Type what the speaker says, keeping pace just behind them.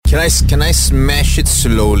Can I smash it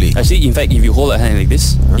slowly? Actually, in fact, if you hold a hand like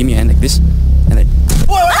this, give me a hand like this, and then...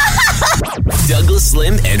 Douglas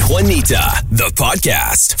Lim and Juanita, the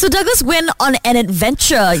podcast. So Douglas went on an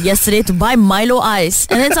adventure yesterday to buy Milo Ice,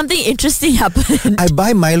 and then something interesting happened. I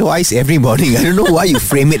buy Milo Ice every morning. I don't know why you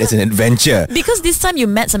frame it as an adventure. Because this time you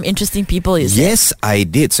met some interesting people, you said. Yes, I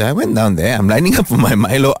did. So I went down there. I'm lining up for my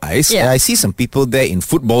Milo Ice. Yeah. And I see some people there in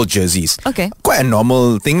football jerseys. Okay. Quite a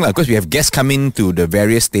normal thing, because we have guests coming to the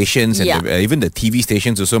various stations and Yeah. even the TV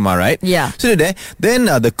stations also, right? Yeah. So they're there. Then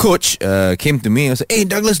the coach came to me and was like, "Hey,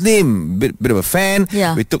 Douglas Lim, bit of a fan."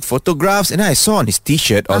 Yeah. We took photographs, and then I saw on his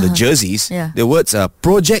t-shirt or the jerseys, Yeah. the words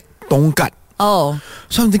Project Tongkat. Oh.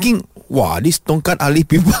 So I'm thinking, wow, these Tongkat Ali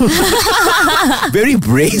people very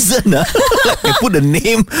brazen. Like they put the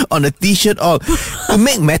name on a t-shirt all. To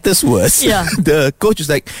make matters worse, Yeah. the coach was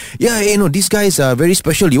like, yeah, these guys are very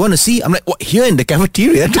special. You want to see? I'm like, what, here in the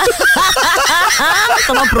cafeteria?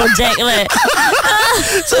 Sama project leh.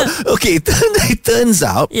 So, okay, it turns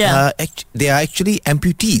out Yeah. they are actually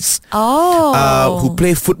amputees. Oh. Who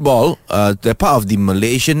play football. They're part of the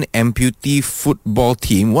Malaysian amputee football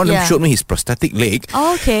team. One of them Yeah. showed me his prosthetic leg.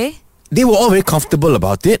 Oh, okay. They were all very comfortable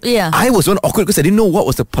about it. Yeah. I was one awkward because I didn't know what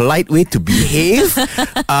was the polite way to behave.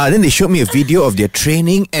 Then they showed me a video of their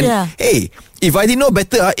training, and Yeah. hey, if I didn't know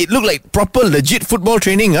better, it looked like proper legit football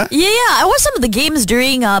training. Yeah, I watched some of the games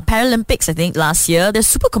during Paralympics, I think, last year. They're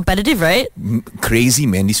super competitive, right? Crazy,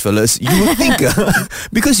 man, these fellas. You would think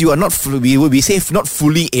because you are not, we would be safe, not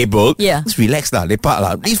fully able. Yeah. Just relax lah, lepak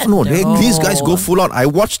lah. These guys go full on. I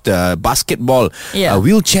watched basketball, Yeah.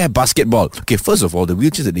 wheelchair basketball. Okay, first of all, the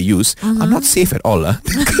wheelchairs that they use are not safe at all,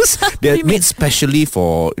 because they're made specially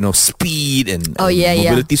for speed and Oh, yeah,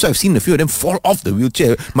 yeah. mobility. So I've seen a few of them fall off the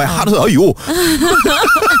wheelchair. My heart was like, ayo.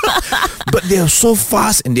 But they are so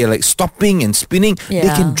fast, and they're like stopping and spinning. They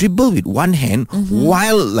Yeah. can dribble with one hand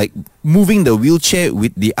while like moving the wheelchair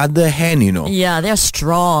with the other hand, Yeah, they're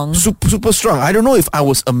strong. Super, super strong. I don't know if I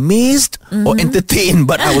was amazed or entertained,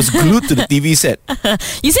 but I was glued to the TV set.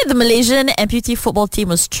 You said the Malaysian amputee football team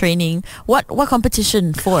was training. What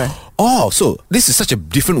competition for? Oh, so this is such a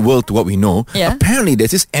different world to what we know. Yeah. Apparently,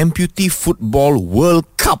 there's this amputee football World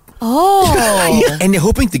Cup. Oh. And they're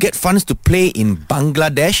hoping to get funds to play in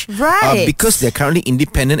Bangladesh. Right. Because they're currently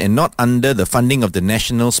independent and not under the funding of the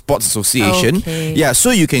National Sports Association. Okay. Yeah, so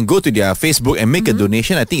you can go to their Facebook and make a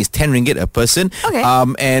donation. I think it's 10 ringgit a person. Okay.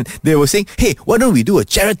 And they were saying, hey, why don't we do a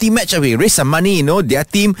charity match? We raise some money, their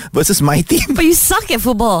team versus my team. But you suck at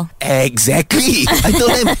football. Exactly. I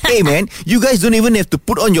told them, hey man, you guys don't even have to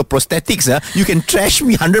put on your prosthetics. You can trash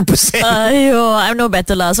me 100%. Ayo, I'm no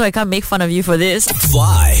better lah, so I can't make fun of you for this.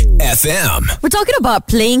 Fly FM. We're talking about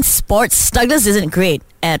playing sports. Douglas isn't great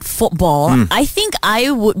at football. I think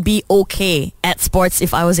I would be okay at sports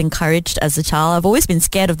if I was encouraged as a child. I've always been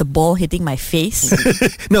scared of the ball hitting my face.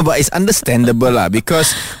 No, but it's understandable lah,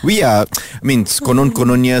 because we are,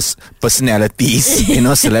 konon-kononnya personalities,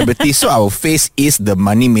 celebrities. So our face is the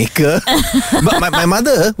money maker. But my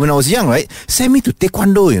mother, when I was young, right, sent me to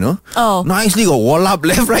taekwondo, Oh. Nicely got wall up,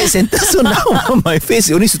 left, right, center. So now my face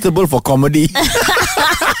is only suitable for comedy.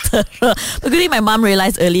 But good thing my mom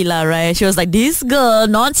realized early lah, right? She was like, this girl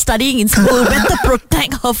not studying in school, better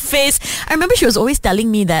protect her face. I remember she was always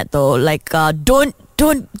telling me that though, like don't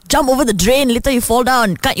jump over the drain, later you fall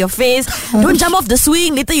down, cut your face. Don't jump off the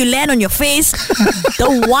swing, later you land on your face.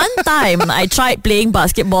 The one time I tried playing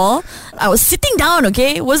basketball, I was sitting down,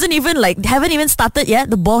 okay? Wasn't even haven't even started yet,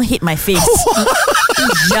 the ball hit my face.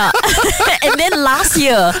 Yeah. And then last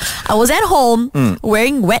year, I was at home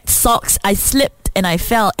wearing wet socks. I slipped and I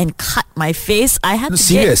fell and cut my face. I had to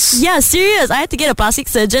Serious? serious. I had to get a plastic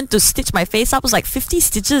surgeon to stitch my face up. It was like 50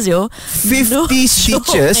 stitches, yo. 50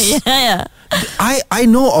 stitches? Yeah. I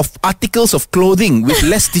know of articles of clothing with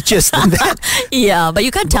less stitches than that. Yeah, but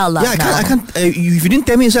you can't tell that. Yeah, I can't. If you didn't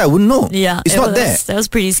tell me, I wouldn't know. Yeah, it's not there. That was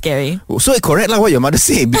pretty scary. So correct lah what your mother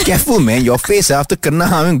say. Be careful, man. Your face after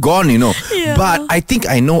kena gone, Yeah. But I think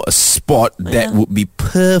I know a sport that would be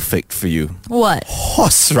perfect for you. What?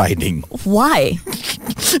 Horse riding. Why?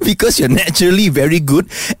 Because you're naturally very good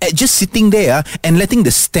at just sitting there and letting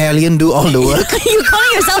the stallion do all the work. You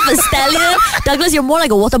calling yourself a stallion? Douglas, you're more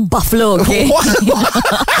like a water buffalo, okay? What?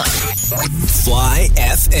 Fly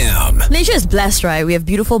FM. Malaysia is blessed, right? We have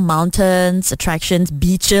beautiful mountains, attractions,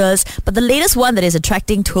 beaches. But the latest one that is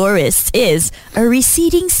attracting tourists is a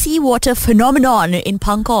receding seawater phenomenon in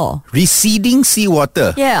Pangkor. Receding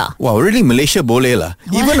seawater. Yeah. Wow, really Malaysia boleh lah.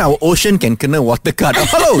 Even our ocean can kena water cut. Oh,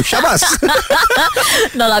 hello, Shabas.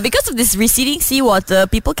 No lah, because of this receding seawater,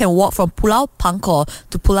 people can walk from Pulau Pangkor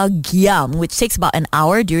to Pulau Giam, which takes about an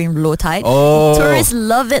hour during low tide. Oh. Tourists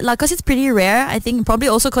love it lah, because it's pretty rare. I think probably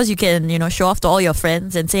also because you can, show off to all your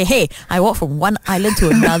friends and say, hey, I walked from one island to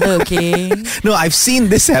another, okay? No, I've seen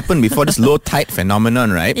this happen before, this low tide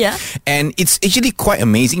phenomenon, right? Yeah. And it's actually quite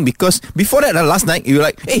amazing because before that, last night, you were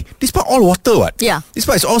like, hey, this part all water, what? Yeah. This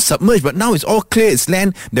part is all submerged, but now it's all clear, it's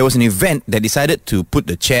land. There was an event that decided to put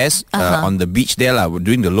the chairs on the beach there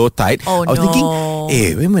during the low tide. Oh, I was thinking,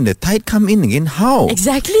 hey, when the tide come in again, how?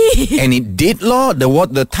 Exactly. And it did,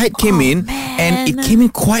 the tide came in, and it came in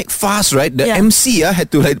quite fast, right? The MC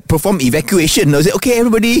had to perform evacuation. I was like, okay,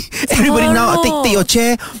 everybody now, take your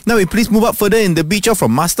chair. Now we please move up further in the beach.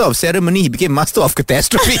 From master of ceremony, he became master of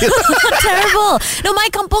catastrophe. Terrible. No, my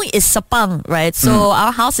kampong is Sepang, right? So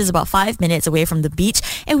our house is about 5 minutes away from the beach,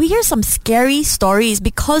 and we hear some scary stories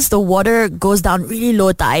because the water goes down really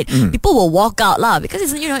low tide. People will walk out lah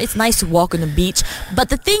because it's nice to walk on the beach. But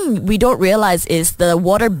the thing we don't realize is the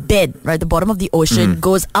water bed, right? The bottom of the ocean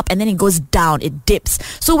goes up and then it goes down. It dips.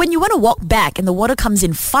 So when you want to walk back and the water comes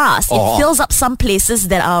in fast, it fills up some places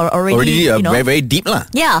that are already very, very deep lah.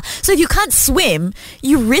 Yeah. So if you can't swim,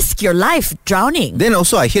 you risk your life drowning. Then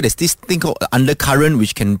also I hear there's this thing called undercurrent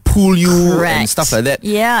which can pull you and stuff like that.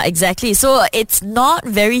 Yeah, exactly. So it's not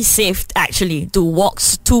very safe actually to walk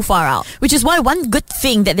too far out. Which is why one good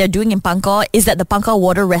thing that they're doing in Pangkor is that the Pangkor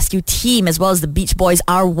Water Rescue Team as well as the beach boys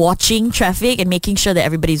are watching traffic and making sure that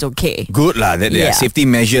everybody's okay. Good lah, that there are safety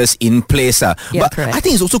measures in place. Yeah, but correct. I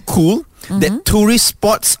think it's also cool that tourist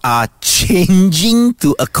spots are changing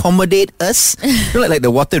to accommodate us. Like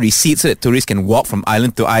the water recedes so that tourists can walk from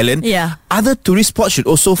island to island. Yeah. Other tourist spots should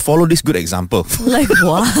also follow this good example. Like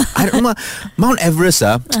what? I don't know. Mount Everest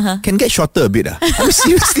can get shorter a bit. I mean,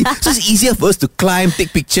 seriously. So it's easier for us to climb,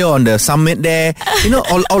 take picture on the summit there.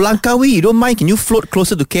 Or Langkawi, you don't mind? Can you float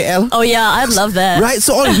closer to KL? Oh yeah, I'd love that. Right?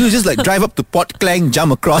 So all you do is just drive up to Port Klang,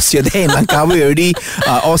 jump across, you're there in Langkawi already.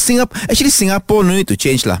 Or Singapore. Actually, Singapore no need to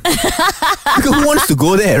change lah. Because who wants to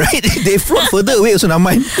go there, right? They float further away, so not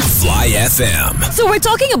mine. Fly FM. So we're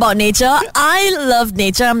talking about nature. I love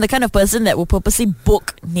nature. I'm the kind of person that will purposely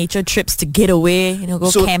book nature trips to get away,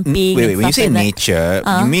 go camping. Wait, when you say like nature,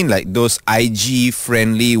 you mean like those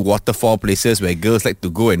IG-friendly waterfall places where girls like to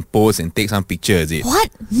go and pose and take some pictures, is it?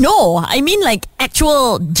 What? No, I mean like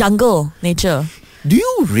actual jungle nature. Do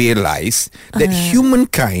you realize that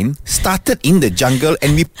humankind started in the jungle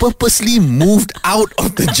and we purposely moved out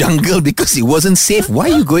of the jungle because it wasn't safe?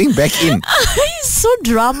 Why are you going back in? It's so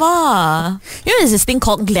drama. There's this thing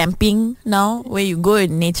called glamping now where you go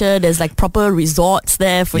in nature. There's like proper resorts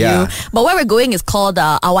there for you. But where we're going is called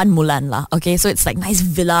Awan Mulan lah. Okay, so it's like nice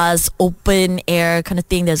villas, open air kind of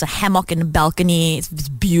thing. There's a hammock in the balcony. It's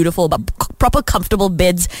beautiful, but proper comfortable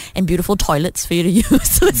beds and beautiful toilets for you to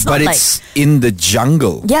use. So it's but not it's in the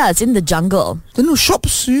jungle. Yeah, it's in the jungle. Then no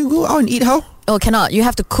shops. You go out and eat how? Oh, cannot. You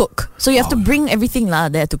have to cook. So you have to bring everything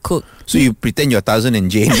there to cook. So you pretend you're Tarzan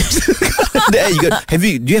and Jane. There you go. Do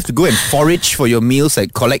you have to go and forage for your meals,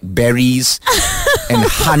 like collect berries and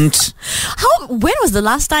hunt? When was the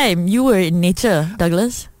last time you were in nature,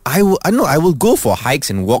 Douglas? I will go for hikes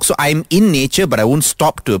and walks. So I'm in nature, but I won't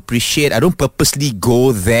stop to appreciate. I don't purposely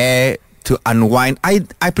go there to unwind. I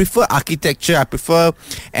prefer architecture. I prefer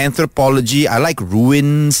anthropology. I like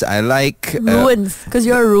ruins. I like ruins because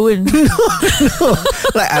you're a ruin. No.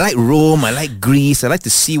 I like Rome. I like Greece. I like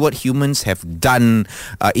to see what humans have done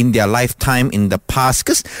in their lifetime in the past.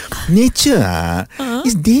 Because nature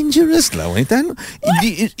is dangerous, lah.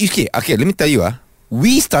 Okay. Let me tell you.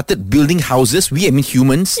 We started building houses. I mean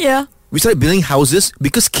humans. Yeah. We started building houses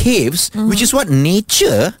because caves, which is what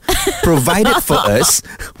nature provided for us,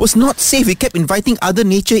 was not safe. We kept inviting other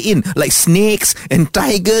nature in, like snakes and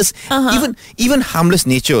tigers, even harmless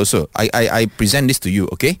nature also. I present this to you,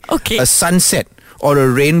 okay? Okay. A sunset or a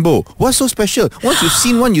rainbow. What's so special? Once you've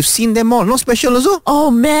seen one, you've seen them all. Not special also?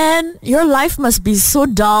 Oh man, your life must be so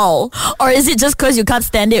dull. Or is it just because you can't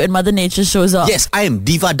stand it when Mother Nature shows up? Yes, I am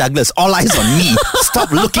Diva Douglas. All eyes on me.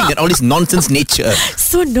 Stop looking at all this nonsense nature.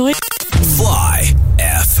 So annoying. Fly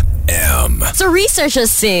FM. So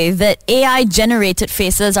researchers say that AI-generated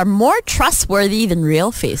faces are more trustworthy than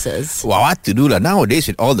real faces. Wow, what to do lah? Nowadays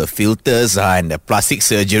with all the filters and the plastic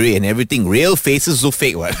surgery and everything, real faces so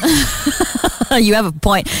fake, what? You have a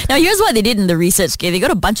point. Now, here's what they did in the research. Okay, they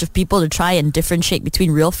got a bunch of people to try and differentiate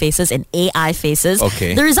between real faces and AI faces.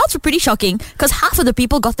 Okay. The results were pretty shocking because half of the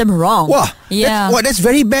people got them wrong. Wow. Yeah. That's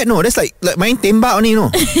very bad. No, that's like main tembak only.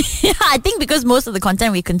 No. Yeah, I think because most of the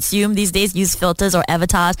content we consume these days use filters or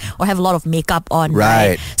avatars or have a lot of makeup on.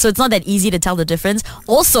 Right. So it's not that easy to tell the difference.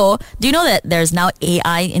 Also, do you know that there's now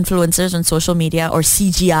AI influencers on social media or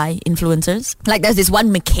CGI influencers? Like there's this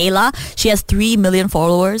one Michaela. She has 3 million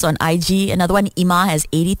followers on IG. Another one, Ima, has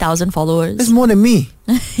 80,000 followers. That's more than me.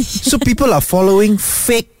 So people are following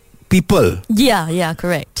fake people. Yeah,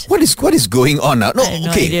 correct. What is going on now? No, I have no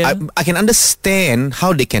okay. idea. I can understand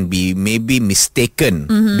how they can be maybe mistaken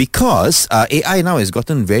because AI now has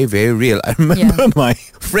gotten very, very real. I remember my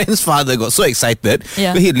friend's father got so excited.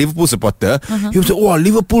 Yeah. He's a Liverpool supporter. He was like, "Oh,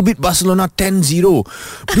 Liverpool beat Barcelona 10-0.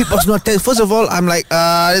 Beat Barcelona 10." First of all, I'm like,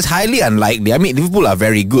 it's highly unlikely. I mean, Liverpool are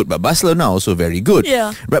very good, but Barcelona are also very good.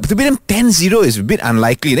 Yeah. But to beat them 10-0 is a bit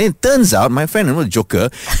unlikely. Then it turns out, my friend, another joker,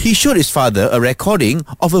 he showed his father a recording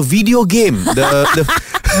of a video game.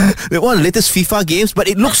 The one of the latest FIFA games, but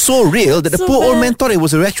it looked so real that the So poor old bad. man thought it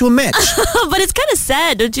was a actual match. But it's kind of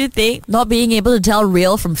sad, don't you think? Not being able to tell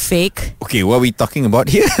real from fake. Okay, what are we talking about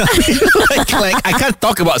here? like, I can't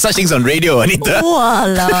talk about such things on radio, Anita.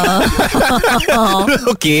 Voila.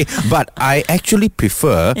 Okay, but I actually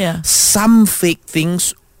prefer Yeah. some fake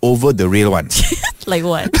things over the real ones. Like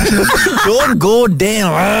what? Don't go there.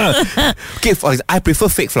 Okay, for example, I prefer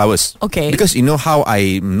fake flowers. Okay. Because you know how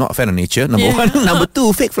I'm not a fan of nature, number Yeah. one. Number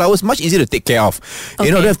two, fake flowers, much easier to take care of. You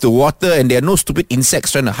know, Okay. don't have to water and there are no stupid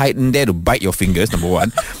insects trying to hide in there to bite your fingers, number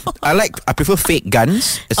one. I prefer fake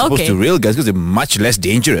guns as opposed Okay. to real guns because they're much less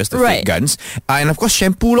dangerous, the Right. fake guns. And of course,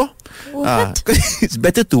 shampoo, lor. What? 'Cause it's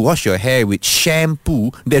better to wash your hair with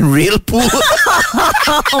shampoo than real poo.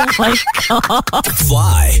 Oh my God.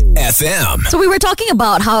 Fly FM. So we were talking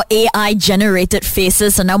about how AI generated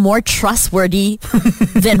faces are now more trustworthy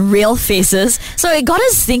than real faces. So it got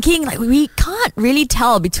us thinking, like, we can't really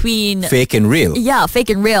tell between Fake and real. yeah, fake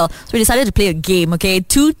and real. So we decided to play a game, okay?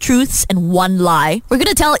 2 truths and 1 lie. We're going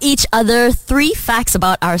to tell each other 3 facts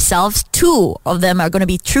about ourselves. 2 of them are going to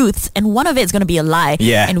be truths and 1 of it is going to be a lie.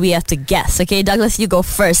 Yeah. And we have to guess, okay? Douglas, you go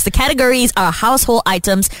first. The categories are household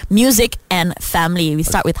items, music, and family. We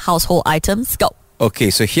start with household items. Go.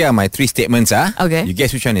 Okay, so here are my 3 statements. Okay. You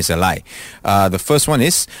guess which one is a lie. The first one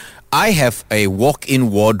is, I have a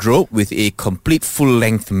walk-in wardrobe with a complete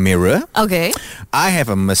full-length mirror. Okay. I have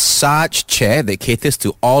a massage chair that caters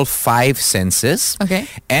to all 5 senses. Okay.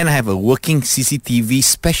 And I have a working CCTV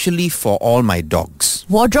specially for all my dogs.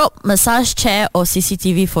 Wardrobe, massage chair, or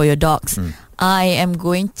CCTV for your dogs? I am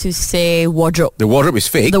going to say wardrobe. The wardrobe is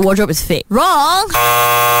fake. The wardrobe is fake. Wrong.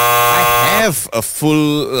 I have a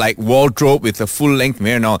full wardrobe with a full length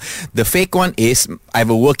mirror now. The fake one is I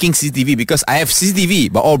have a working CCTV because I have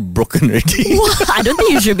CCTV but all broken already. I don't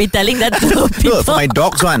think you should be telling that to people. No, for my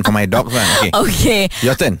dog's one. Okay. Okay.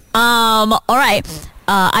 Your turn. All right.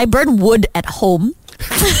 I burn wood at home.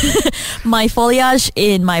 My foliage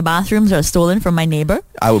in my bathrooms are stolen from my neighbor.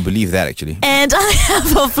 I would believe that actually. And I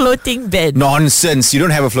have a floating bed. Nonsense. You don't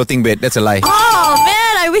have a floating bed. That's a lie. Oh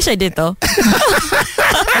man, I wish I did though.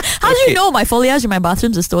 How do you know my foliage in my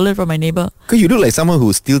bathrooms is stolen from my neighbor? Because you look like someone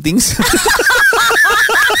who steal things.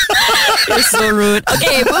 You're so rude.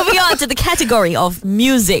 Okay, moving on to the category of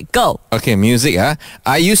music. Go. Okay, music.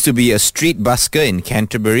 I used to be a street busker in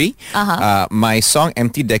Canterbury. My song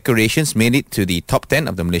Empty Decorations made it to the top 10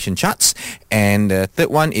 of the Malaysian charts. And the third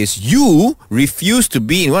one is you refused to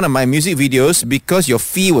be in one of my music videos because your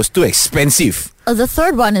fee was too expensive. The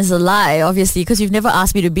third one is a lie, obviously, because you've never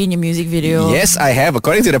asked me to be in your music video. Yes, I have.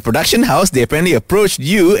 According to the production house, they apparently approached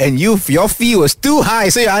you and your fee was too high,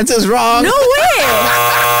 so your answer's wrong. No way!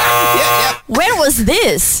 Yeah. When was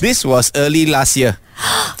this? This was early last year.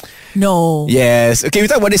 No. Yes. Okay, we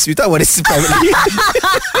talk about this privately.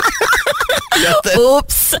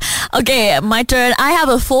 Oops. Okay, my turn. I have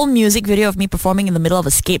a full music video of me performing in the middle of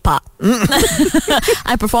a skate park.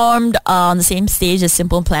 I performed on the same stage as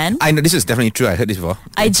Simple Plan. I know this is definitely true. I heard this before.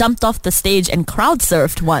 I jumped off the stage and crowd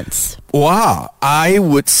surfed once. Wow,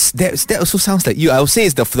 that also sounds like you. I would say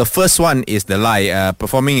it's the first one is the lie.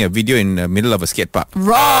 Performing a video in the middle of a skate park.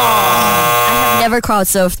 Wrong. I have never crowd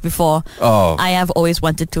surfed before. Oh. I have always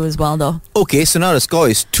wanted to as well, though. Okay, so now the score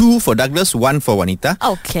is 2 for Douglas, 1 for Juanita.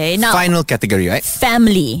 Okay, now Final category, right?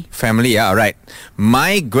 family. Family, yeah, alright.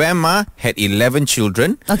 My grandma had 11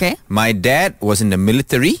 children. Okay. My dad was in the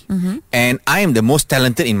military. And I am the most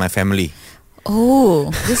talented in my family.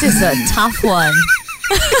 Oh, this is a tough one.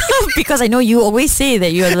 Because I know you always say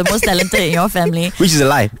that you are the most talented in your family. Which is a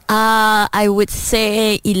lie. I would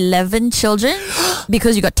say 11 children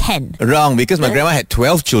because you got 10. Wrong, because my grandma had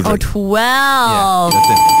 12 children. Oh, 12.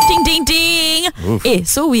 Yeah, Ding, ding, ding.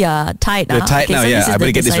 So we are tied now. We're tied now, so yeah. This is I better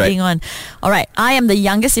the get this deciding right. one. All right. I am the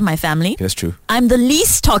youngest in my family. That's true. I'm the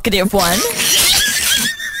least talkative one.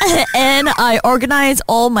 And I organize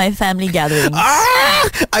all my family gatherings.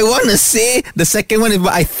 I want to say the second one,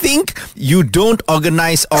 but I think you don't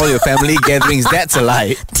organize all your family gatherings. That's a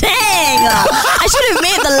lie. Dang! I should have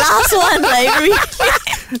made the last one. Like, really.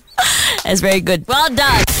 That's very good. Well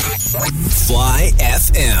done. Fly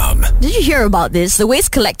FM. Did you hear about this? The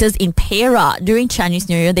waste collectors in Perak during Chinese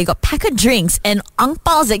New Year, they got packet drinks and ang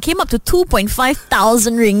paos that came up to 2.5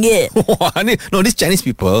 thousand ringgit. No, these Chinese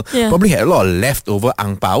people probably had a lot of leftover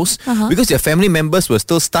ang paos because their family members were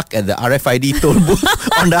still stuck at the RFID toll booth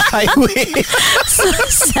on the highway. So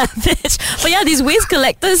savage. But yeah, these waste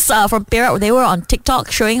collectors from Perak, they were on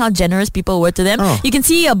TikTok showing how generous people were to them. You can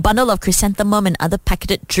see a bundle of chrysanthemum and other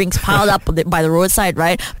packeted drinks piled up by the roadside,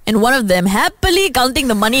 right? And one of them happily counting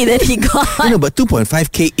the money that he got. But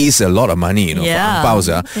 2.5k is a lot of money, for ang paos.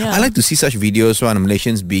 Yeah. I like to see such videos on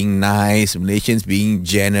Malaysians being nice, Malaysians being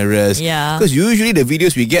generous. Yeah. Because usually the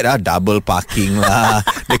videos we get are double parking lah.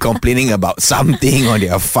 They're complaining about something or they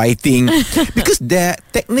are fighting. Because they're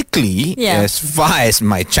technically, as far as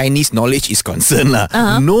my Chinese knowledge is concerned,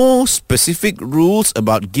 no specific rules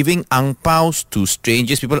about giving ang paos to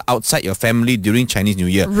strangers, people outside your family during Chinese New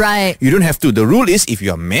Year. Right. You don't have to. The rule is if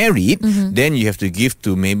you're married, then you have to give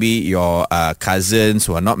to maybe your cousins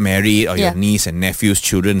who are not married or your niece and nephews,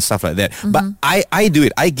 children, stuff like that. But I do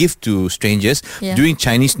it. I give to strangers during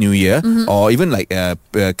Chinese New Year or even like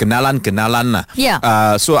kenalan lah.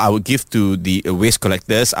 Yeah. So I would give to the waste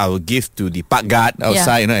collectors. I will give to the park guard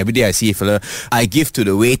outside. Every day I see a fella. I give to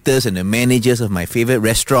the waiters and the managers of my favorite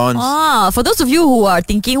restaurants. For those of you who are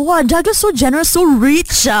thinking, wow, Douglas so generous, so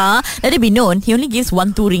rich, let it be known, he only gives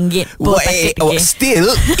 1-2 ringgit per packet. Okay? Still,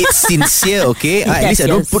 it's sincere, okay? At least I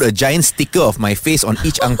don't put a giant sticker of my face on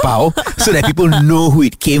each ang pao so that people know who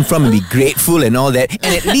it came from and be grateful and all that.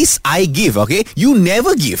 And at least I give, okay? You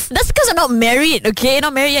never give. That's because you're not married, okay?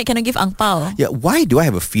 Not married yet, cannot give ang pao. Yeah, why do I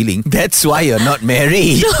have a feeling that's why you're not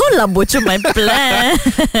married? Don't lah butcher my plan.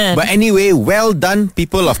 But anyway, well done,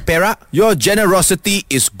 people of Perak. Your generosity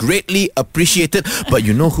is greatly appreciated. But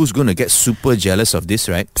you know who's going to get super jealous of this,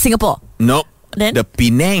 right? Singapore. No. Then? The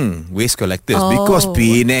Penang waste collectors. Because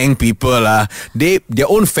Penang people their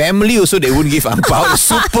own family also they won't give ang pao. They're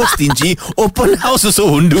super stingy. Open house also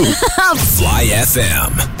won't do. Fly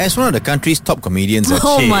FM. As one of the country's top comedians,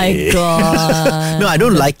 Oh my god. No, I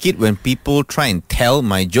don't like it when people try and tell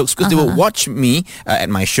my jokes because they will watch me at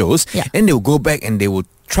my shows and they will go back and they will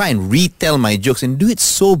try and retell my jokes and do it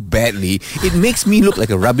so badly. It makes me look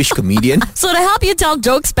like a rubbish comedian. So to help you tell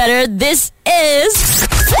jokes better, this is...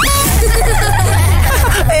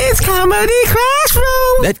 It's Comedy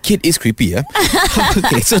Classroom. That kid is creepy,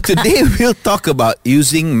 Okay, so today we'll talk about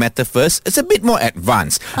using metaphors. It's a bit more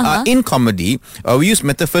advanced. In comedy, we use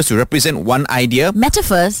metaphors to represent one idea.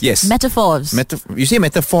 Metaphors? Yes. Metaphors. You say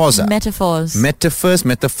metaphors, Metaphors.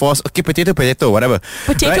 Metaphors. Okay, potato, whatever.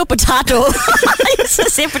 Potato. I used to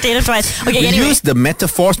say potato twice. Okay, We anyway. use the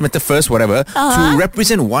metaphors, whatever, to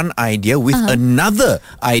represent one idea with another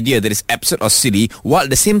idea that is absurd or silly, while at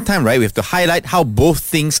the same time, right, we have to highlight how both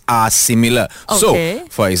things are similar. Okay. So,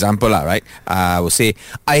 for example, right, I will say,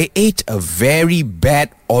 I ate a very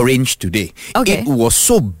bad orange today. Okay. It was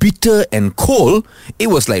so bitter and cold, it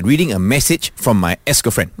was like reading a message from my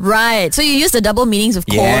ex-girlfriend. Right. So you use the double meanings of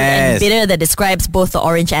cold and Yes. bitter that describes both the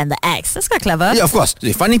orange and the ex. That's quite clever. Yeah, of course.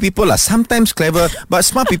 The funny people are sometimes clever, but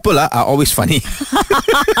smart people are always funny.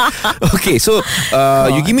 Okay, so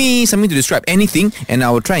you give me something to describe anything, and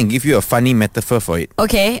I will try and give you a funny metaphor for it.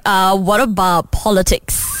 Okay. What about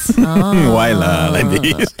politics? Why like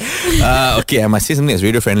this? Okay, I must say something that's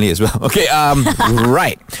radio friendly as well. Okay,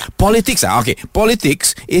 right. Politics. Okay,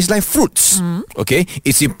 politics is like fruits. Okay,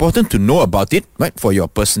 it's important to know about it, right, for your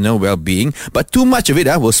personal well-being. But too much of it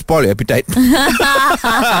will spoil your appetite.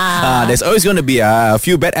 There's always going to be a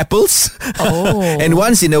few bad apples, and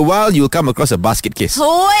once in a while you'll come across a basket case.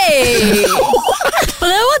 Wait. But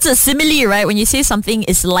then what's a simile, right? When you say something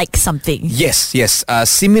is like something. Yes.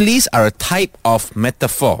 Similes are a type of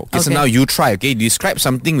metaphor. Okay, so Okay. now you try, okay? Describe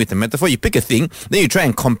something with a metaphor. You pick a thing, then you try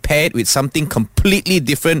and compare it with something completely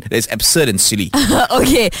different that's absurd and silly.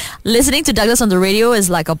 Okay. Listening to Douglas on the radio is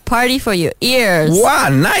like a party for your ears. Wow,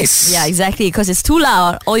 nice. Yeah, exactly. Because it's too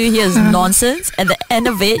loud. All you hear is nonsense. At the end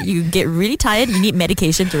of it, you get really tired. You need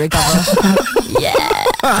medication to recover. Yeah.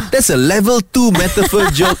 That's a level 2 metaphor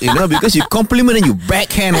joke, because you compliment and you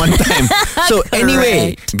backhand one time. So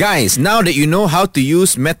anyway, guys, now that you know how to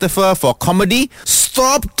use metaphor for comedy,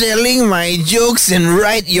 stop telling my jokes and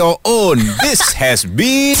write your own. This has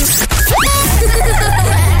been...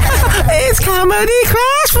 It's Comedy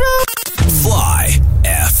Classroom. Fly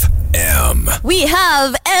FM. We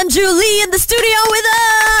have Andrew Lee in the studio with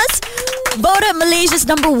us. Voted Malaysia's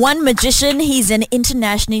 #1 magician. He's an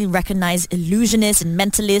internationally recognized illusionist and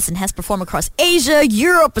mentalist and has performed across Asia,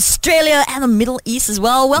 Europe, Australia, and the Middle East as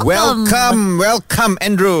well. Welcome,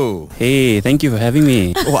 Andrew. Hey, thank you for having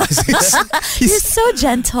me. You're so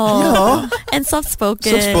gentle and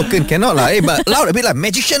soft-spoken. Soft-spoken cannot lah. But loud a bit like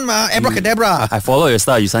magician ma, abracadabra. I follow your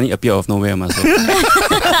style. You suddenly appear out of nowhere, so.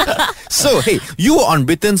 So, hey, you were on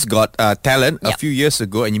Britain's Got Talent a few years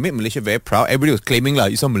ago and you made Malaysia very proud. Everybody was claiming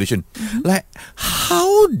you're so Malaysian. Like,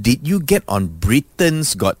 how did you get on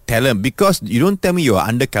Britain's Got Talent? Because you don't tell me you're an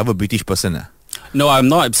undercover British person. No, I'm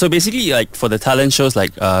not. So basically, like for the talent shows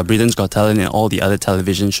like Britain's Got Talent and all the other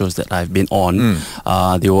television shows that I've been on,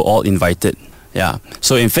 they were all invited. Yeah.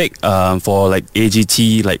 So in fact, for like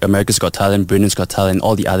AGT, like America's Got Talent, Britain's Got Talent,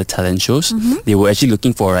 all the other talent shows, they were actually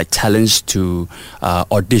looking for like talents to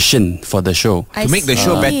audition for the show. To make the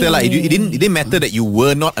show better, it didn't matter that you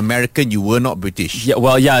were not American, you were not British. Yeah,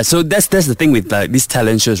 well, yeah. So that's the thing with like these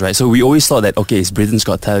talent shows, right? So we always thought that it's Britain's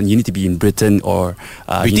Got Talent, you need to be in Britain or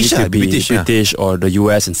you need to be British or the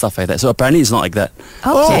US and stuff like that. So apparently it's not like that.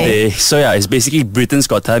 Okay. So it's basically Britain's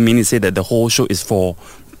Got Talent, meaning to say that the whole show is for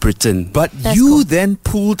Britain. But you then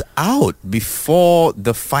pulled out before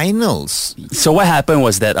the finals. So what happened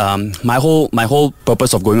was that my whole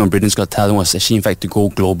purpose of going on Britain's Got Talent was actually in fact to go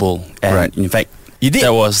global. And in fact, you did.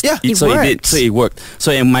 That was it so worked. it did. So it worked.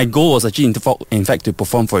 So my goal was actually in fact to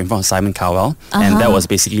perform in front of Simon Cowell, and that was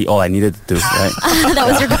basically all I needed to do. Right? That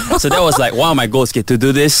was your goal. So that was like one of my goals. To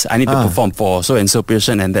do this, I need to perform for so and so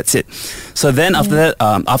person, and that's it. So then after that,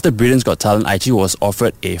 after Britain's Got Talent, I actually was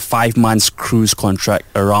offered a 5 months cruise contract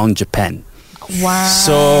around Japan. Wow.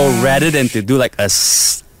 So rather than to do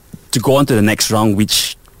to go on to the next round,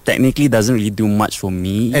 which technically doesn't really do much for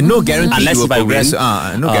me, and no guarantee unless you will if I win.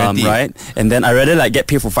 progress. No guarantee, right? And then I rather get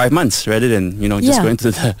paid for 5 months rather than just going to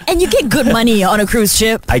the. And you get good money on a cruise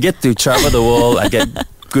ship. I get to travel the world. I get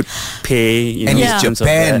good pay. And in it's terms of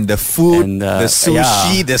Japan, that. the food, And, the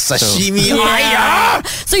sushi, the sashimi.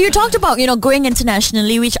 So you talked about going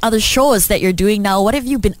internationally. Which other shows that you're doing now? What have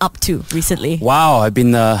you been up to recently? Wow, I've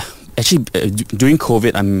been. Actually, during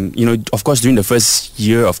COVID, of course, during the first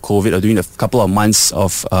year of COVID or during the couple of months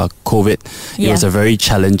of COVID, it was a very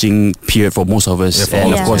challenging period for most of us.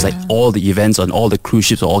 And of course, all the events on all the cruise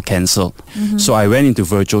ships were all cancelled. So I went into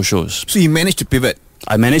virtual shows. So you managed to pivot?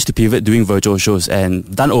 I managed to pivot doing virtual shows and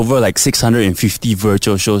done over 650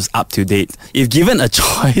 virtual shows up to date. If given a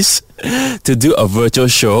choice to do a virtual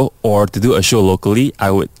show or to do a show locally, I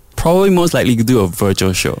would probably most likely do a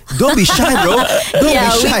virtual show. Don't be shy, bro. Don't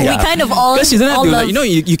be shy. We kind of all because you don't have to,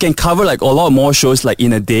 you can cover a lot more shows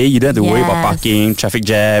in a day. You don't have to worry about parking, traffic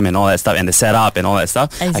jam and all that stuff and the setup and all that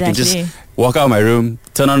stuff. Exactly. I can just walk out of my room,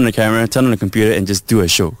 turn on the camera, turn on the computer and just do a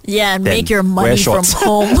show. Yeah, and Then make your wear money from shorts.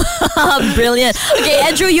 home. Brilliant. Okay,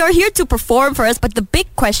 Andrew, you're here to perform for us, but the big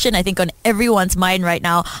question I think on everyone's mind right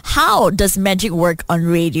now, how does magic work on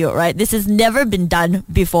radio, right? This has never been done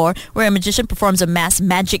before, where a magician performs a mass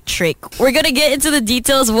magic trick. We're going to get into the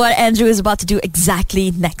details of what Andrew is about to do exactly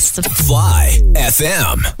next. Fly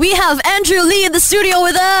FM. We have Andrew Lee in the studio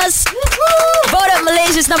with us. Voted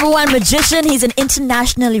Malaysia's #1 magician. He's an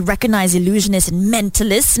internationally recognized illusionist and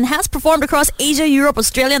mentalist and has performed across Asia, Europe,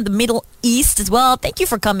 Australia, and the Middle East as well. Thank you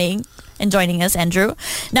for coming and joining us, Andrew.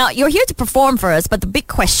 Now, you're here to perform for us, but the big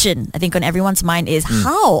question, I think, on everyone's mind is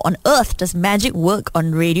how on earth does magic work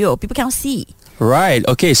on radio? People cannot see. Right.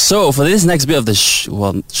 Okay. So for this next bit of the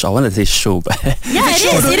I want to say show, but Yeah, it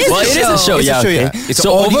is. It is well, a it show. is a show. It's a Yeah. show, Okay. yeah. It's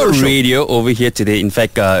So an audio over show. radio over here today. In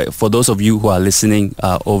fact, for those of you who are listening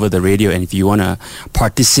over the radio, and if you want to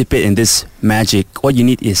participate in this magic, what you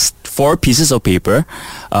need is 4 pieces of paper,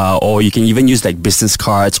 or you can even use business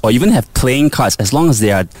cards, or even have playing cards. As long as they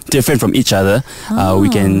are different from each other, we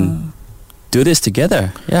can do this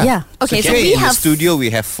together. Yeah. Okay, so Okay, we in the have... studio we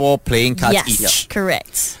have 4 playing cards Yes, each.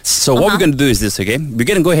 correct. So what we're going to do is this, okay? We're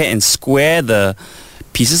going to go ahead and square the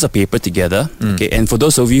pieces of paper together, okay? And for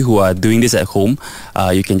those of you who are doing this at home,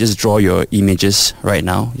 you can just draw your images right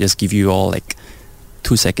now. Just give you all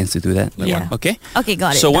 2 seconds to do that. Yeah. Okay. Okay,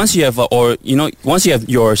 got it. So once you have, once you have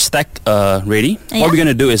your stack ready, Yeah. what we're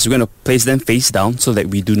gonna do is we're gonna place them face down so that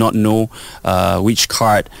we do not know which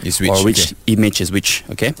card Is which, or which image is which.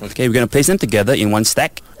 Okay. Okay. We're gonna place them together in one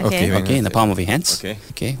stack. Okay. Okay, in the palm of your hands. Okay.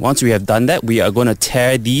 Okay. Once we have done that, we are gonna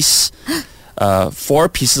tear these 4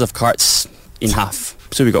 pieces of cards in half.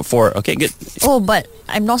 So we got 4. Okay, good. Oh, but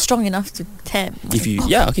I'm not strong enough to tap. If you,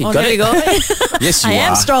 yeah, okay, Oh, got there it. you go. Yes, you I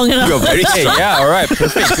am are. strong enough. You're very Okay, strong. yeah, all right,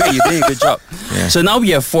 perfect, great, you're doing a good job. Yeah. So now we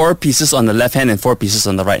have 4 pieces on the left hand and 4 pieces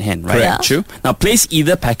on the right hand, right? Correct. True. Now place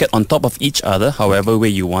either packet on top of each other, however way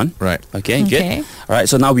you want. Right. Okay, Okay. good. All right,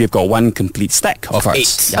 so now we've got one complete stack of Of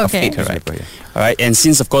cards. 8. Yeah, Okay. of 8, correct. All right, and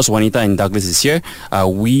since of course Juanita and Douglas is here,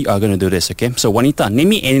 we are going to do this, okay? So Juanita, name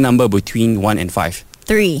me any number between 1 and 5.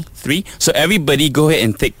 3. 3. So everybody go ahead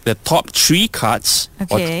and take the top 3 cards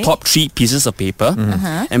Okay. or top 3 pieces of paper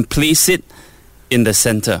and place it in the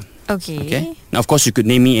center. Okay. Okay. Now, of course, you could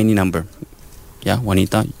name me any number. Yeah,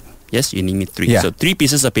 Juanita. Yes, you name me 3. Yeah. So 3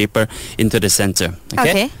 pieces of paper into the center. Okay.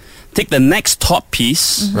 Okay. Take the next top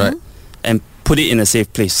piece Right. and put it in a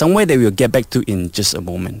safe place, somewhere that we'll get back to in just a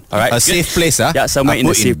moment. All right. A Good. safe place, huh? Yeah, somewhere in a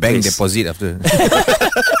Put safe bank place. deposit after.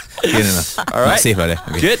 Yeah, no. All right. Not safe like that.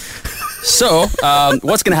 Okay. Good. So,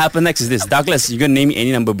 what's gonna happen next is this. Douglas, you're gonna name me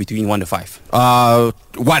any number between 1 to 5.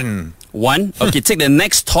 1. 1. Okay. Take the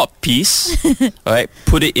next top piece. All right.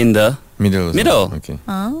 Put it in the Middle. Middle. Okay.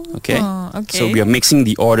 Okay. okay. So we are mixing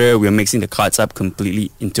the order. We are mixing the cards up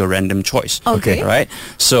completely into a random choice. Okay. All right.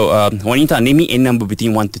 So Juanita, name me any number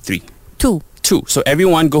between 1 to 3. 2. 2. So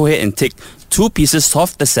everyone go ahead and take 2 pieces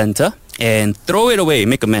off the center and throw it away.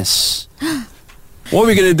 Make a mess. What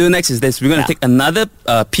we're gonna do next is this. We're gonna take another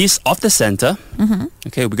piece off the center.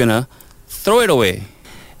 Okay. We're gonna throw it away.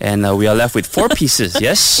 And we are left with 4 pieces.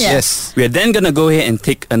 Yes. Yeah. Yes. We are then gonna go ahead and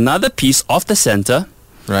take another piece off the center.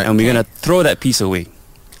 Right. And we're gonna throw that piece away,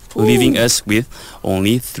 leaving us with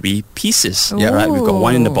only 3 pieces. Yeah. Right. We've got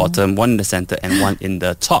 1 in the Ooh. bottom, 1 in the center, and 1 in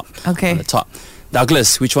the top. Okay. On the top.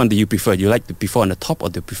 Douglas, which one do you prefer? Do you like to prefer on the top or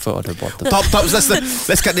do you prefer on the bottom? Top.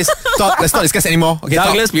 Let's cut this. Top. Let's not discuss anymore. Okay.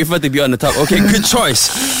 Douglas prefer to be on the top. Okay, good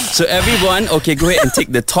choice. So everyone, okay, go ahead and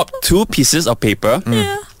take the top 2 pieces of paper.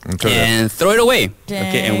 Yeah. And throw it away.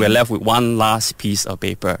 Okay, and Dang. we're left with 1 last piece of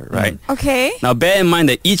paper, right? Okay. Now, bear in mind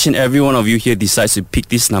that each and every one of you here decides to pick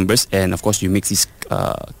these numbers, and of course, you mix these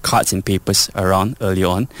cards and papers around earlier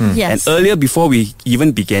on. Yes. And earlier, before we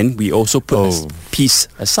even began, we also put a Oh. piece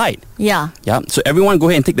aside. Yeah. Yeah. So everyone, go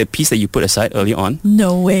ahead and take the piece that you put aside early on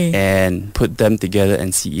No way. and put them together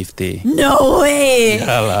and see if they. No way.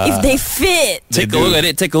 Yeah lah. If they fit. Take a do. look at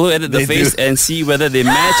it. Take a look at it, the They face, do. and see whether they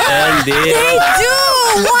match and they. They do.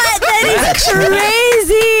 What? That is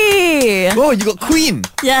crazy. Oh, you got Queen.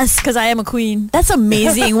 Yes, because I am a queen. That's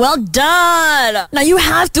amazing. Well done. Now you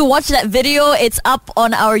have to watch that video. It's up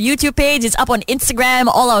on our YouTube page. It's up on Instagram,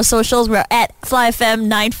 all our socials. We're at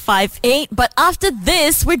FlyFM958. But after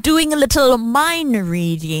this, we're doing a little mind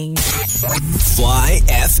reading. Fly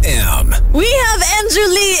FM. We have Andrew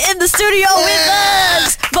Lee in the studio with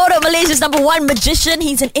us. Voted Malaysia's #1 magician.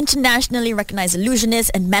 He's an internationally recognized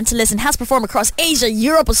illusionist and mentalist and has performed across Asia,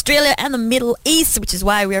 Europe, Australia, and the Middle East, which is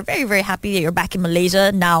why we are very, very happy that you're back in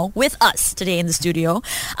Malaysia now with us today in the studio.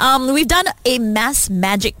 We've done a mass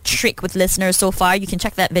magic trick with listeners so far. You can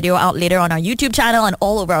check that video out later on our YouTube channel and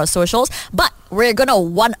all over our socials. But we're going to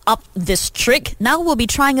one-up this trick. Now we'll be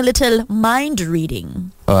trying a little mind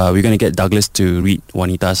reading. We're gonna get Douglas to read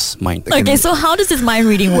Juanita's mind. Okay, so how does this mind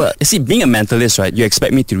reading work? You see, being a mentalist, right, you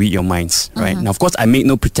expect me to read your minds, right? Now, of course, I make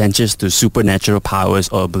no pretensions to supernatural powers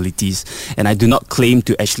or abilities, and I do not claim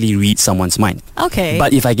to actually read someone's mind. Okay.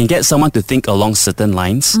 But if I can get someone to think along certain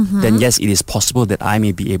lines, then yes, it is possible that I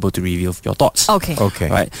may be able to reveal your thoughts. Okay. Okay.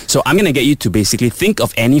 Right? So I'm gonna get you to basically think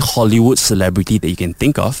of any Hollywood celebrity that you can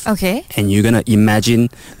think of. Okay. And you're gonna imagine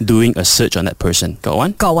doing a search on that person. Got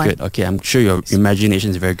one? Got one. Good. Okay, I'm sure your imagination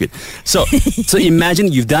is very good. So, so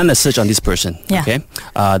imagine you've done a search on this person. Yeah. Okay.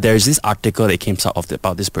 There's this article that came out of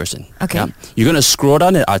about this person. Okay. You're gonna scroll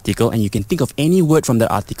down that article and you can think of any word from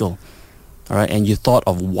that article. All right. And you thought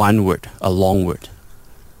of one word, a long word.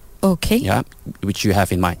 Okay. Yeah. Which you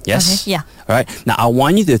have in mind. Yes. Okay, yeah. All right. Now I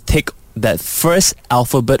want you to take that first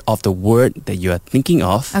alphabet of the word that you are thinking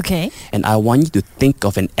of. Okay. And I want you to think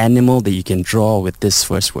of an animal that you can draw with this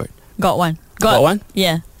first word. Got one. Got one?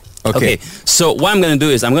 Yeah. Okay. So what I'm going to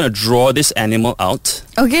do is I'm going to draw this animal out.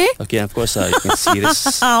 Okay. Okay, and of course you can see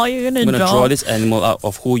this. How are you I'm gonna going to draw? draw this animal out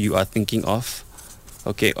of who you are thinking of.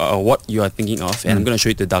 Okay, what you are thinking of, and I'm going to show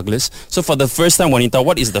it to Douglas. So for the first time, Juanita,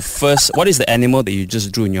 what is the animal that you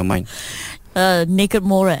just drew in your mind? Naked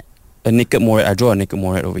mole rat. A naked morat. I draw a naked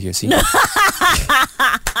morat over here. See?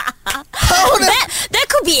 That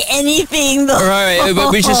be anything though. Right,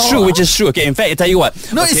 but which is true. Okay, in fact, I tell you what.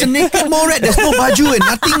 No, it's a naked Morat. There's no baju and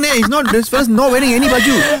nothing there. He's not. This first not wearing any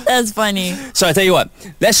baju. That's funny. So I tell you what,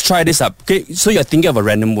 let's try this up. Okay, so you're thinking of a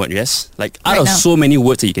random word, yes? Like out Right of now. so many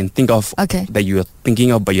words that you can think of, Okay. that you are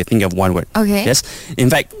thinking of, but you're thinking of one word. Okay. Yes. In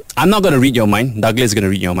fact, I'm not going to read your mind. Douglas is going to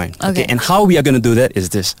read your mind. Okay. And how we are going to do that is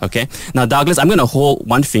this. Okay. Now, Douglas, I'm going to hold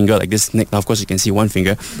one finger like this. Nick, now of course you can see one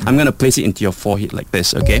finger. I'm going to place it into your forehead like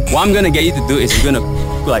this. Okay. What I'm going to get you to do is you're going to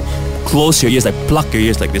like close your ears, like pluck your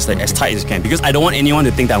ears like this, like as tight as you can, because I don't want anyone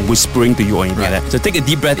to think that I'm whispering to you or anything like that. So take a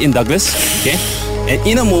deep breath in, Douglas. Okay. And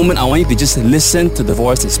in a moment, I want you to just listen to the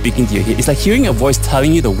voice that's speaking to your head. It's like hearing a voice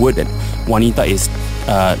telling you the word that Juanita is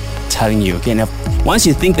telling you. Okay. Now, once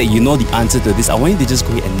you think that you know the answer to this, I want you to just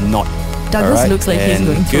go ahead and nod. Douglas Alright? looks like he's And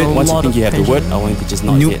going through good. a Once you lot think of you have the word, pressure. I want you to just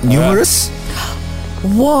nod. Alright? Numerous?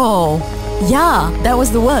 Whoa. Yeah, that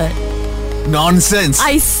was the word. Nonsense.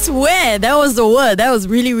 I swear that was the word. That was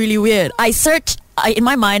really, really weird. In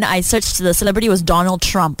my mind, I searched the celebrity was Donald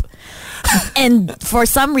Trump. And for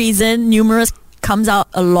some reason, numerous comes out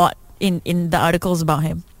a lot in the articles about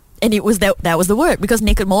him. And it was that was the word, because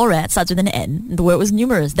naked mole rat starts with an N. The word was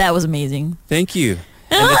numerous. That was amazing. Thank you.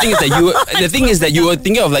 And the thing is that you were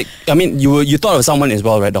thinking of, like, I mean, you thought of someone as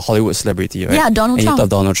well, right? The Hollywood celebrity, right? Yeah, Donald and Trump. you thought of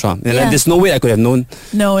Donald Trump. And Yeah. there's no way I could have known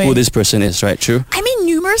No way. who this person is, right? True. I mean,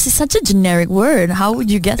 numerous is such a generic word. How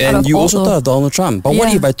would you guess out And of you all also the- thought of Donald Trump. But what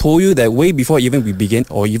Yeah. if I told you that way before even we began,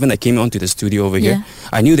 or even I came onto the studio over here,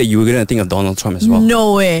 I knew that you were going to think of Donald Trump as well.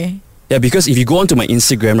 No way. Yeah, because if you go onto my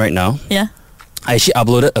Instagram right now, Yeah. I actually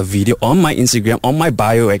uploaded a video on my Instagram, on my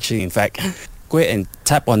bio actually, in fact. Go ahead and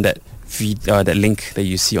tap on that that link that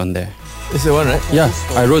you see on there. Is the one, right? Yeah,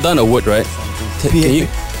 I wrote down a word, right? Can you?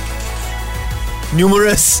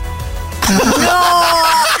 Numerous.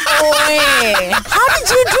 No way. How did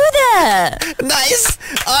you do that? Nice.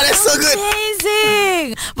 Oh, that's so good.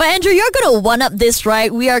 Amazing. But Andrew, you're going to one-up this,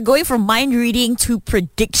 right? We are going from mind reading to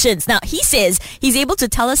predictions. Now, he says he's able to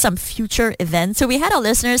tell us some future events. So we had our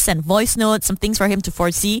listeners send voice notes, some things for him to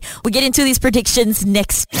foresee. We'll get into these predictions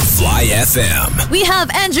next. Fly FM. We have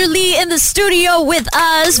Andrew Lee in the studio with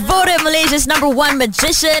us, voted Malaysia's #1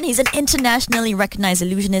 magician. He's an internationally recognized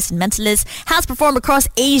illusionist and mentalist, has performed across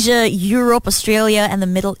Asia, Europe, Australia, and the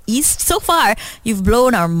Middle East. So far, you've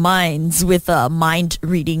blown our minds with a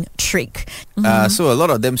mind-reading trick. So a lot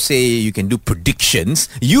of them say you can do predictions.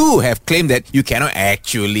 You have claimed that you cannot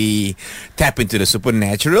actually tap into the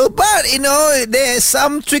supernatural, but there's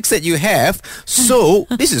some tricks that you have. So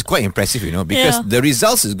this is quite impressive, because Yeah. the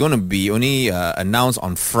results is going to be only announced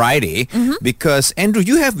on Friday. Because Andrew,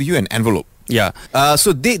 you have with you an envelope. Yeah.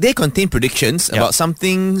 So they contain predictions Yeah. about some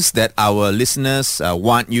things that our listeners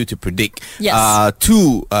want you to predict. Yes.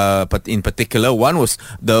 Two, but in particular, one was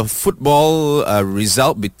the football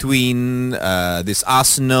result between this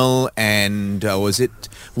Arsenal and was it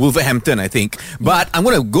Wolverhampton, I think. But I'm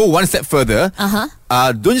going to go one step further.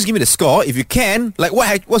 Don't just give me the score. If you can, like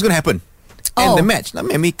what's going to happen? And Oh. the match, not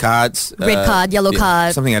maybe cards, Red card, yellow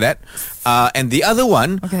card. something like that. And the other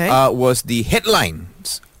one Okay. was the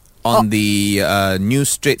headlines on the New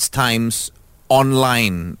Straits Times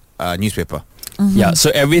online newspaper. Yeah, so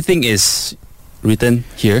everything is written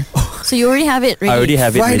here So you already have it ready. I already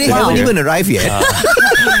have it Friday written haven't here even arrived yet.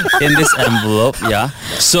 in this envelope. Yeah.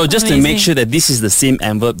 So just to make Amazing. sure that this is the same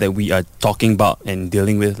envelope that we are talking about and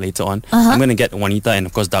dealing with later on, I'm going to get Juanita and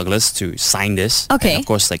of course Douglas to sign this. Okay. And of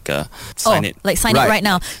course sign it. Like sign it Right. right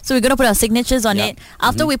now. So we're going to put our signatures on Yeah. it.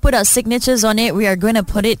 After we put our signatures on it, we are going to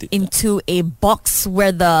put it into a box where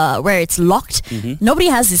it's locked. Nobody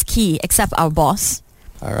has this key except our boss.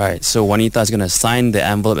 All right. So Juanita is going to sign the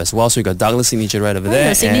envelope as well. So we got Douglas' signature right over there.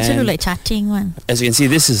 Your signature and look like chatting one. as you can see,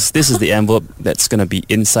 this is the envelope that's going to be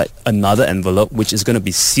inside another envelope, which is going to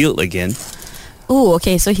be sealed again. Oh,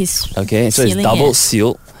 okay. So he's Okay, so it's sealing double it.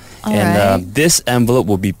 sealed. All And right. this envelope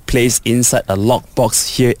will be placed inside a lockbox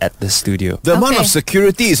here at the studio. The amount Okay. of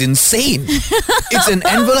security is insane. It's an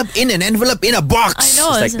envelope in a box. I know.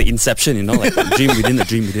 It's like the inception, like a dream within a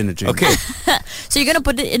dream within a dream. Okay. So you're gonna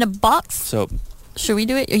put it in a box. So Should we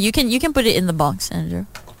do it? You can put it in the box, Andrew.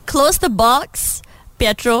 Close the box,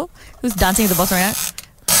 Pietro, who's dancing with the box right now.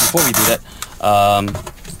 before we do that,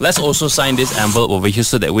 let's also sign this envelope over here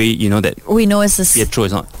so that way that We know it's this. Pietro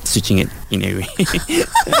is not switching it in any way.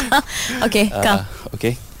 Okay, come.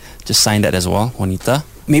 Okay, just sign that as well, Juanita.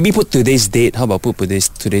 Maybe put today's date. How about put today's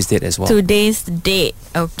date as well? Today's date.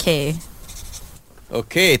 Okay.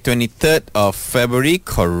 Okay, 23rd of February,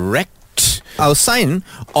 correct. I'll sign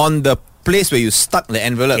on the place where you stuck the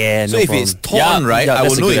envelope. Yeah, so no if it's problem. torn, Yeah, right, yeah, I will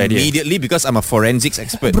that's a know good idea. immediately because I'm a forensics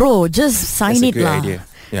expert. Bro, just sign That's a it great lah. idea.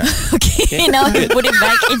 Yeah. Okay, now you put it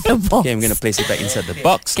back in the box. Okay, I'm going to place it back inside the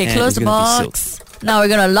box. Okay, and close it's the gonna be sealed. box. Now we're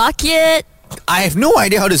gonna lock it. I have no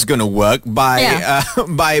idea how this is going to work. By Yeah.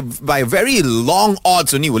 by very long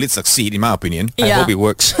odds only will it succeed, in my opinion. I hope it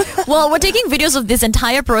works. Well, we're taking videos of this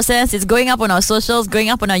entire process. It's going up on our socials, going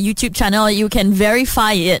up on our YouTube channel. You can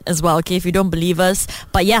verify it as well, okay, if you don't believe us.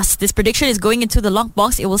 But yes, this prediction is going into the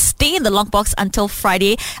lockbox. It will stay in the lockbox until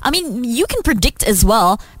Friday. I mean, you can predict as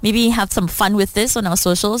well. Maybe have some fun with this on our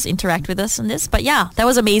socials. Interact with us on this. But yeah, that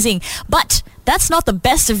was amazing. But that's not the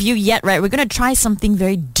best of you yet, right? We're going to try something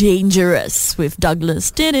very dangerous with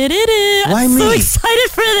Douglas. Why I'm so me? excited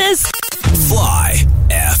for this. Fly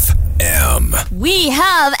FM. We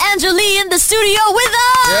have Angeli in the studio with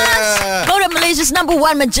us. Yeah. Voted Malaysia's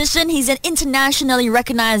 #1 magician. He's an internationally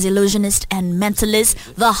recognized illusionist and mentalist.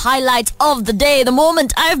 The highlight of the day, the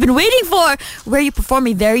moment I've been waiting for, where you perform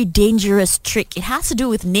a very dangerous trick. It has to do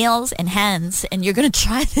with nails and hands, and you're going to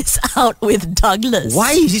try this out with Douglas.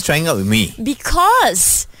 Why is he trying out with me?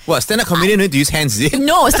 Because... What, stand-up comedian need to use hands, is it?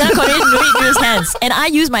 No, stand-up comedian no need to use hands. And I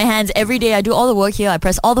use my hands every day. I do all the work here. I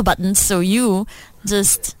press all the buttons. So you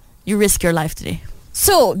risk your life today.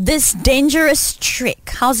 So this dangerous trick,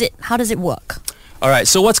 how does it work? All right,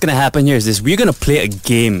 so what's going to happen here is this. We're going to play a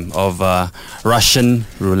game of Russian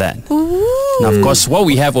roulette. Now, of course, what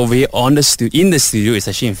we have over here in the studio is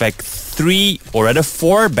actually, in fact,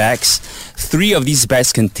 4 bags. 3 of these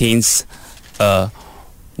bags contains a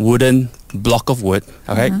wooden block of wood.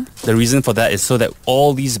 Okay, the reason for that is so that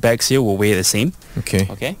all these bags here will weigh the same. Okay.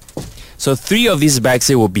 Okay, so 3 of these bags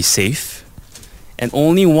here will be safe, and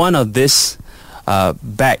only one of this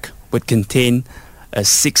bag would contain a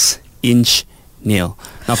 6-inch nail.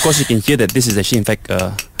 Now, of course, you can hear that this is actually, in fact,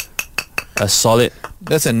 a solid.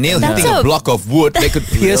 That's a nail That's hitting a a- block of wood that could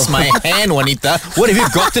pierce my hand, Juanita. What have you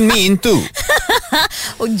gotten me into?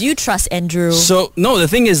 Oh, do you trust Andrew? So no, the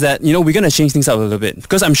thing is that we're gonna change things up a little bit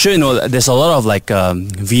because I'm sure there's a lot of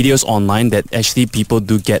videos online that actually people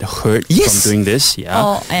do get hurt Yes. from doing this.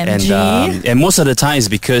 Yeah, OMG. and most of the time is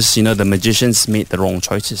because the magicians made the wrong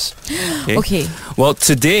choices. Okay. Well,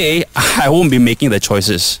 today I won't be making the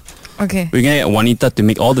choices. Okay. We're gonna get Juanita to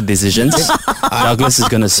make all the decisions. Douglas is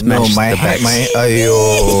gonna smash the bags.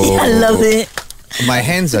 I love it. My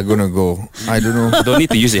hands are gonna go. I don't know. You don't need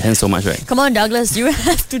to use your hands so much, right? Come on, Douglas. You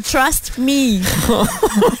have to trust me.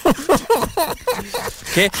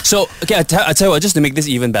 Okay. So I tell you what, just to make this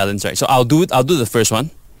even balance, right? So I'll do the first one.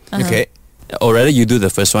 Okay. Or rather, you do the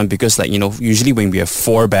first one because, usually when we have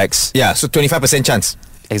 4 bags, Yeah, so 25% chance.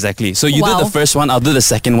 exactly. So you Wow. do the first one, I'll do the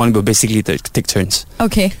second one. We'll basically take turns.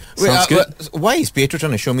 Okay. Sounds good. Why is Pietro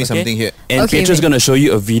trying to show me something here? And Okay, Pietro's wait. gonna show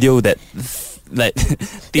you a video that,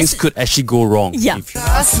 things could actually go wrong. Yeah. if you-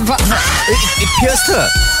 It pierced her.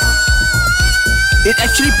 It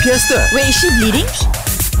actually pierced her. Wait, is she bleeding?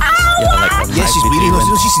 Yeah, like a Yes, knife she's bleeding.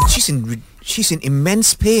 between No, them. she's in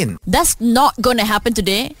immense pain. That's not gonna happen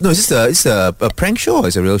today. No, is this a prank show or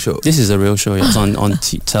is it a real show? This is a real show. Yeah. It's on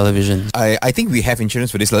television. I think we have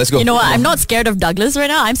insurance for this. Let's go. You know what? I'm not scared of Douglas right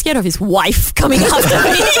now. I'm scared of his wife coming after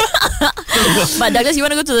me. But Douglas, you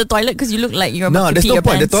want to go to the toilet because you look like you're about No, to there's pee no your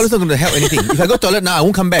point. The pants. toilet's not going to help anything. If I go toilet now, I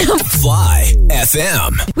won't come back. Fly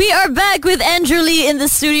FM. We are back with Andrew Lee in the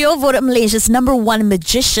studio, voted Malaysia's #1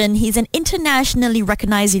 magician. He's an internationally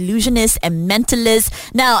recognized illusionist and mentalist.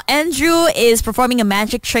 Now, Andrew is performing a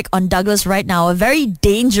magic trick on Douglas right now, a very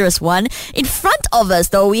dangerous one. In front of us,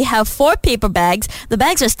 though, we have 4 paper bags. The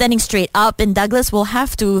bags are standing straight up, and Douglas will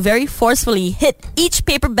have to very forcefully hit each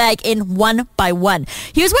paper bag in one by one.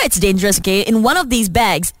 Here's why it's dangerous, okay? In one of these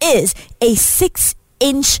bags is a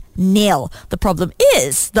 6-inch nail. The problem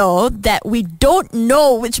is, though, that we don't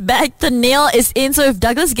know which bag the nail is in. So if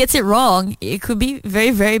Douglas gets it wrong, it could be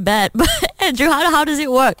very, very bad. But Andrew, how does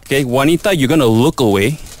it work? Okay, Juanita, you're gonna look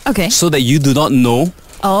away Okay. so that you do not know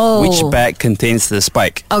Oh. which bag contains the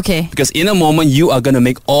spike. Okay. Because in a moment you are gonna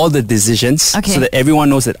make all the decisions Okay. so that everyone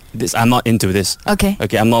knows that I'm not into this. Okay.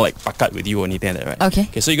 Okay, I'm not like pakat with you or anything like that, right? Okay.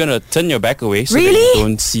 Okay, so you're gonna turn your back away so that Really? you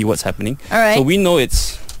don't see what's happening. All right. So we know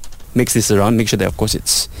mix this around, make sure that of course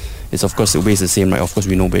it's of course it weighs the same, right? Of course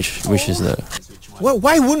we know which is the. Well,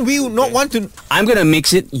 why wouldn't we not want to? I'm gonna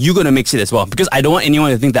mix it. You're gonna mix it as well because I don't want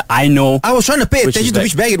anyone to think that I know. I was trying to pay Which attention is to bag?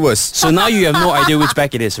 which bag it was. So now you have no idea which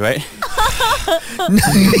bag it is, right?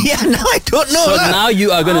 Yeah, now I don't know. So lah. now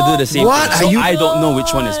you are gonna do the same. What thing. are So you- I don't know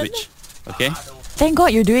which one is which. Okay. Thank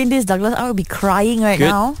God you're doing this, Douglas. I would be crying right Good.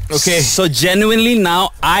 now. Okay. So genuinely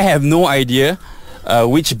now I have no idea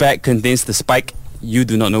which bag contains the spike. You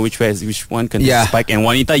do not know which one contains Yeah. the spike, and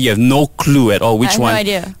Juanita, you have no clue at all which I have no one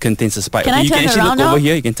idea. contains the spike. Can I you turn can actually around look now? over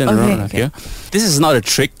here. You can turn Okay, around okay. here. This is not a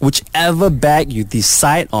trick. Whichever bag you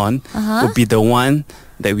decide on will be the one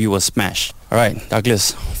that we will smash. All right,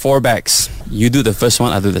 Douglas, 4 bags. You do the first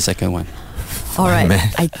one, I'll do the second one. All right. man.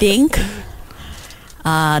 I think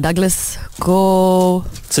Douglas, go.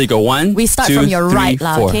 So you go 1, We start 2, from your 3, right,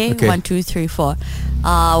 lah. 4. Okay? Okay. 1, 2, 3, 4.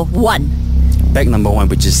 1. Bag number 1,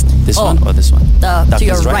 which is this Oh. one or this one? To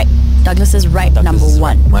your Douglas, right. Douglas's right, Douglas number is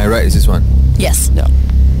 1. My right is this one. Yes. Yeah.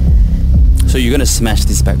 So you're gonna smash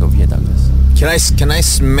this bag over here, Douglas. Can I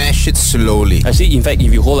smash it slowly? Actually, in fact,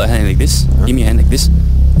 if you hold a hand like this, give me a hand like this,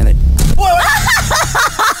 and then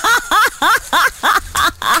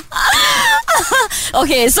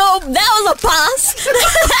Okay, so that was a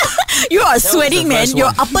pass. You are sweating, the man. first Your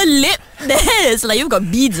one. upper lip there is like you've got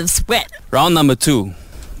beads of sweat. round number 2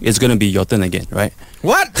 is gonna be your turn again, right?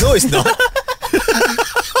 What? No, it's not.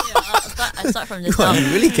 I start from the God, you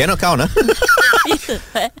really cannot count, huh?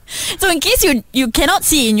 So in case you cannot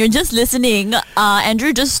see and you're just listening,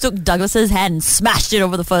 Andrew just took Douglas's hand and smashed it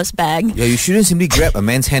over the first bag. Yeah, you shouldn't simply grab a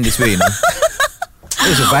man's hand this way, you know.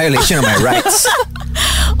 It's a violation of my rights.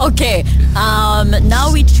 Okay, now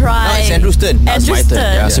we try. Now it's Andrew's turn. That's my Andrew's turn.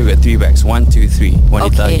 turn. Yeah, so we got 3 bags. 1, 2, 3.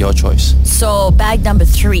 Juanita, Okay. your choice. So bag number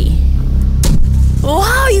 3.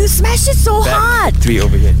 Wow, you smashed it so Bag hard. 3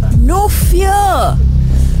 over here. No fear.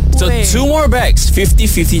 So Wait. 2 more bags,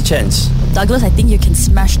 50-50 chance. Douglas, I think you can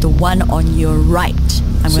smash the one on your right.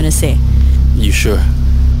 I'm gonna say. You sure?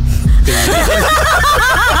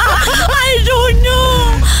 I don't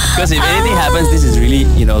know. Because if anything happens, this is really,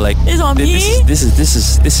 like It's on this me? This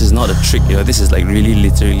is not a trick, This is like really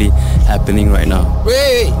literally happening right now.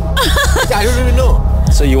 Wait, I don't even know.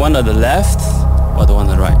 So you want on the left or the one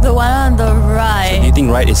on the right? The one on the Do you right.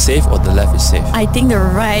 think right is safe or the left is safe? I think the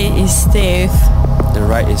right is safe. The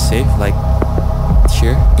right is safe, like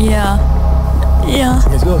here. Yeah. Yeah.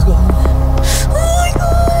 Let's go. Oh my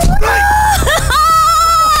god.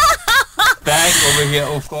 Bag over here,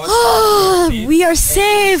 of course. We are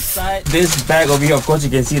safe. This bag over here, of course, you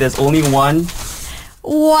can see there's only one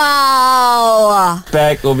Wow.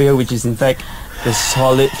 bag over here, which is in fact the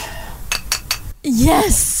solid.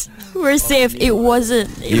 Yes. We're safe. It wasn't.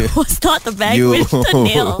 It was not the bag You with the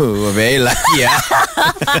nail. were very lucky, yeah.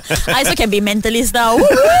 I also can be mentalist now. Woo!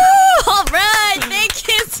 All right. Thank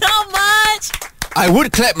you so much. I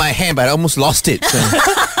would clap my hand, but I almost lost it. So.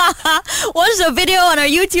 Watch the video on our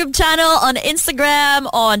YouTube channel, on Instagram,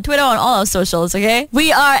 on Twitter, on all our socials, okay?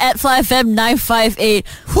 We are at FlyFM 958.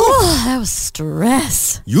 Whew, that was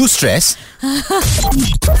stress. You stress?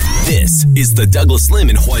 This is the Douglas Slim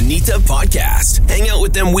and Juanita podcast. Hang out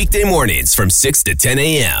with them weekday mornings from 6 to 10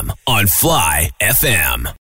 a.m. on Fly FM.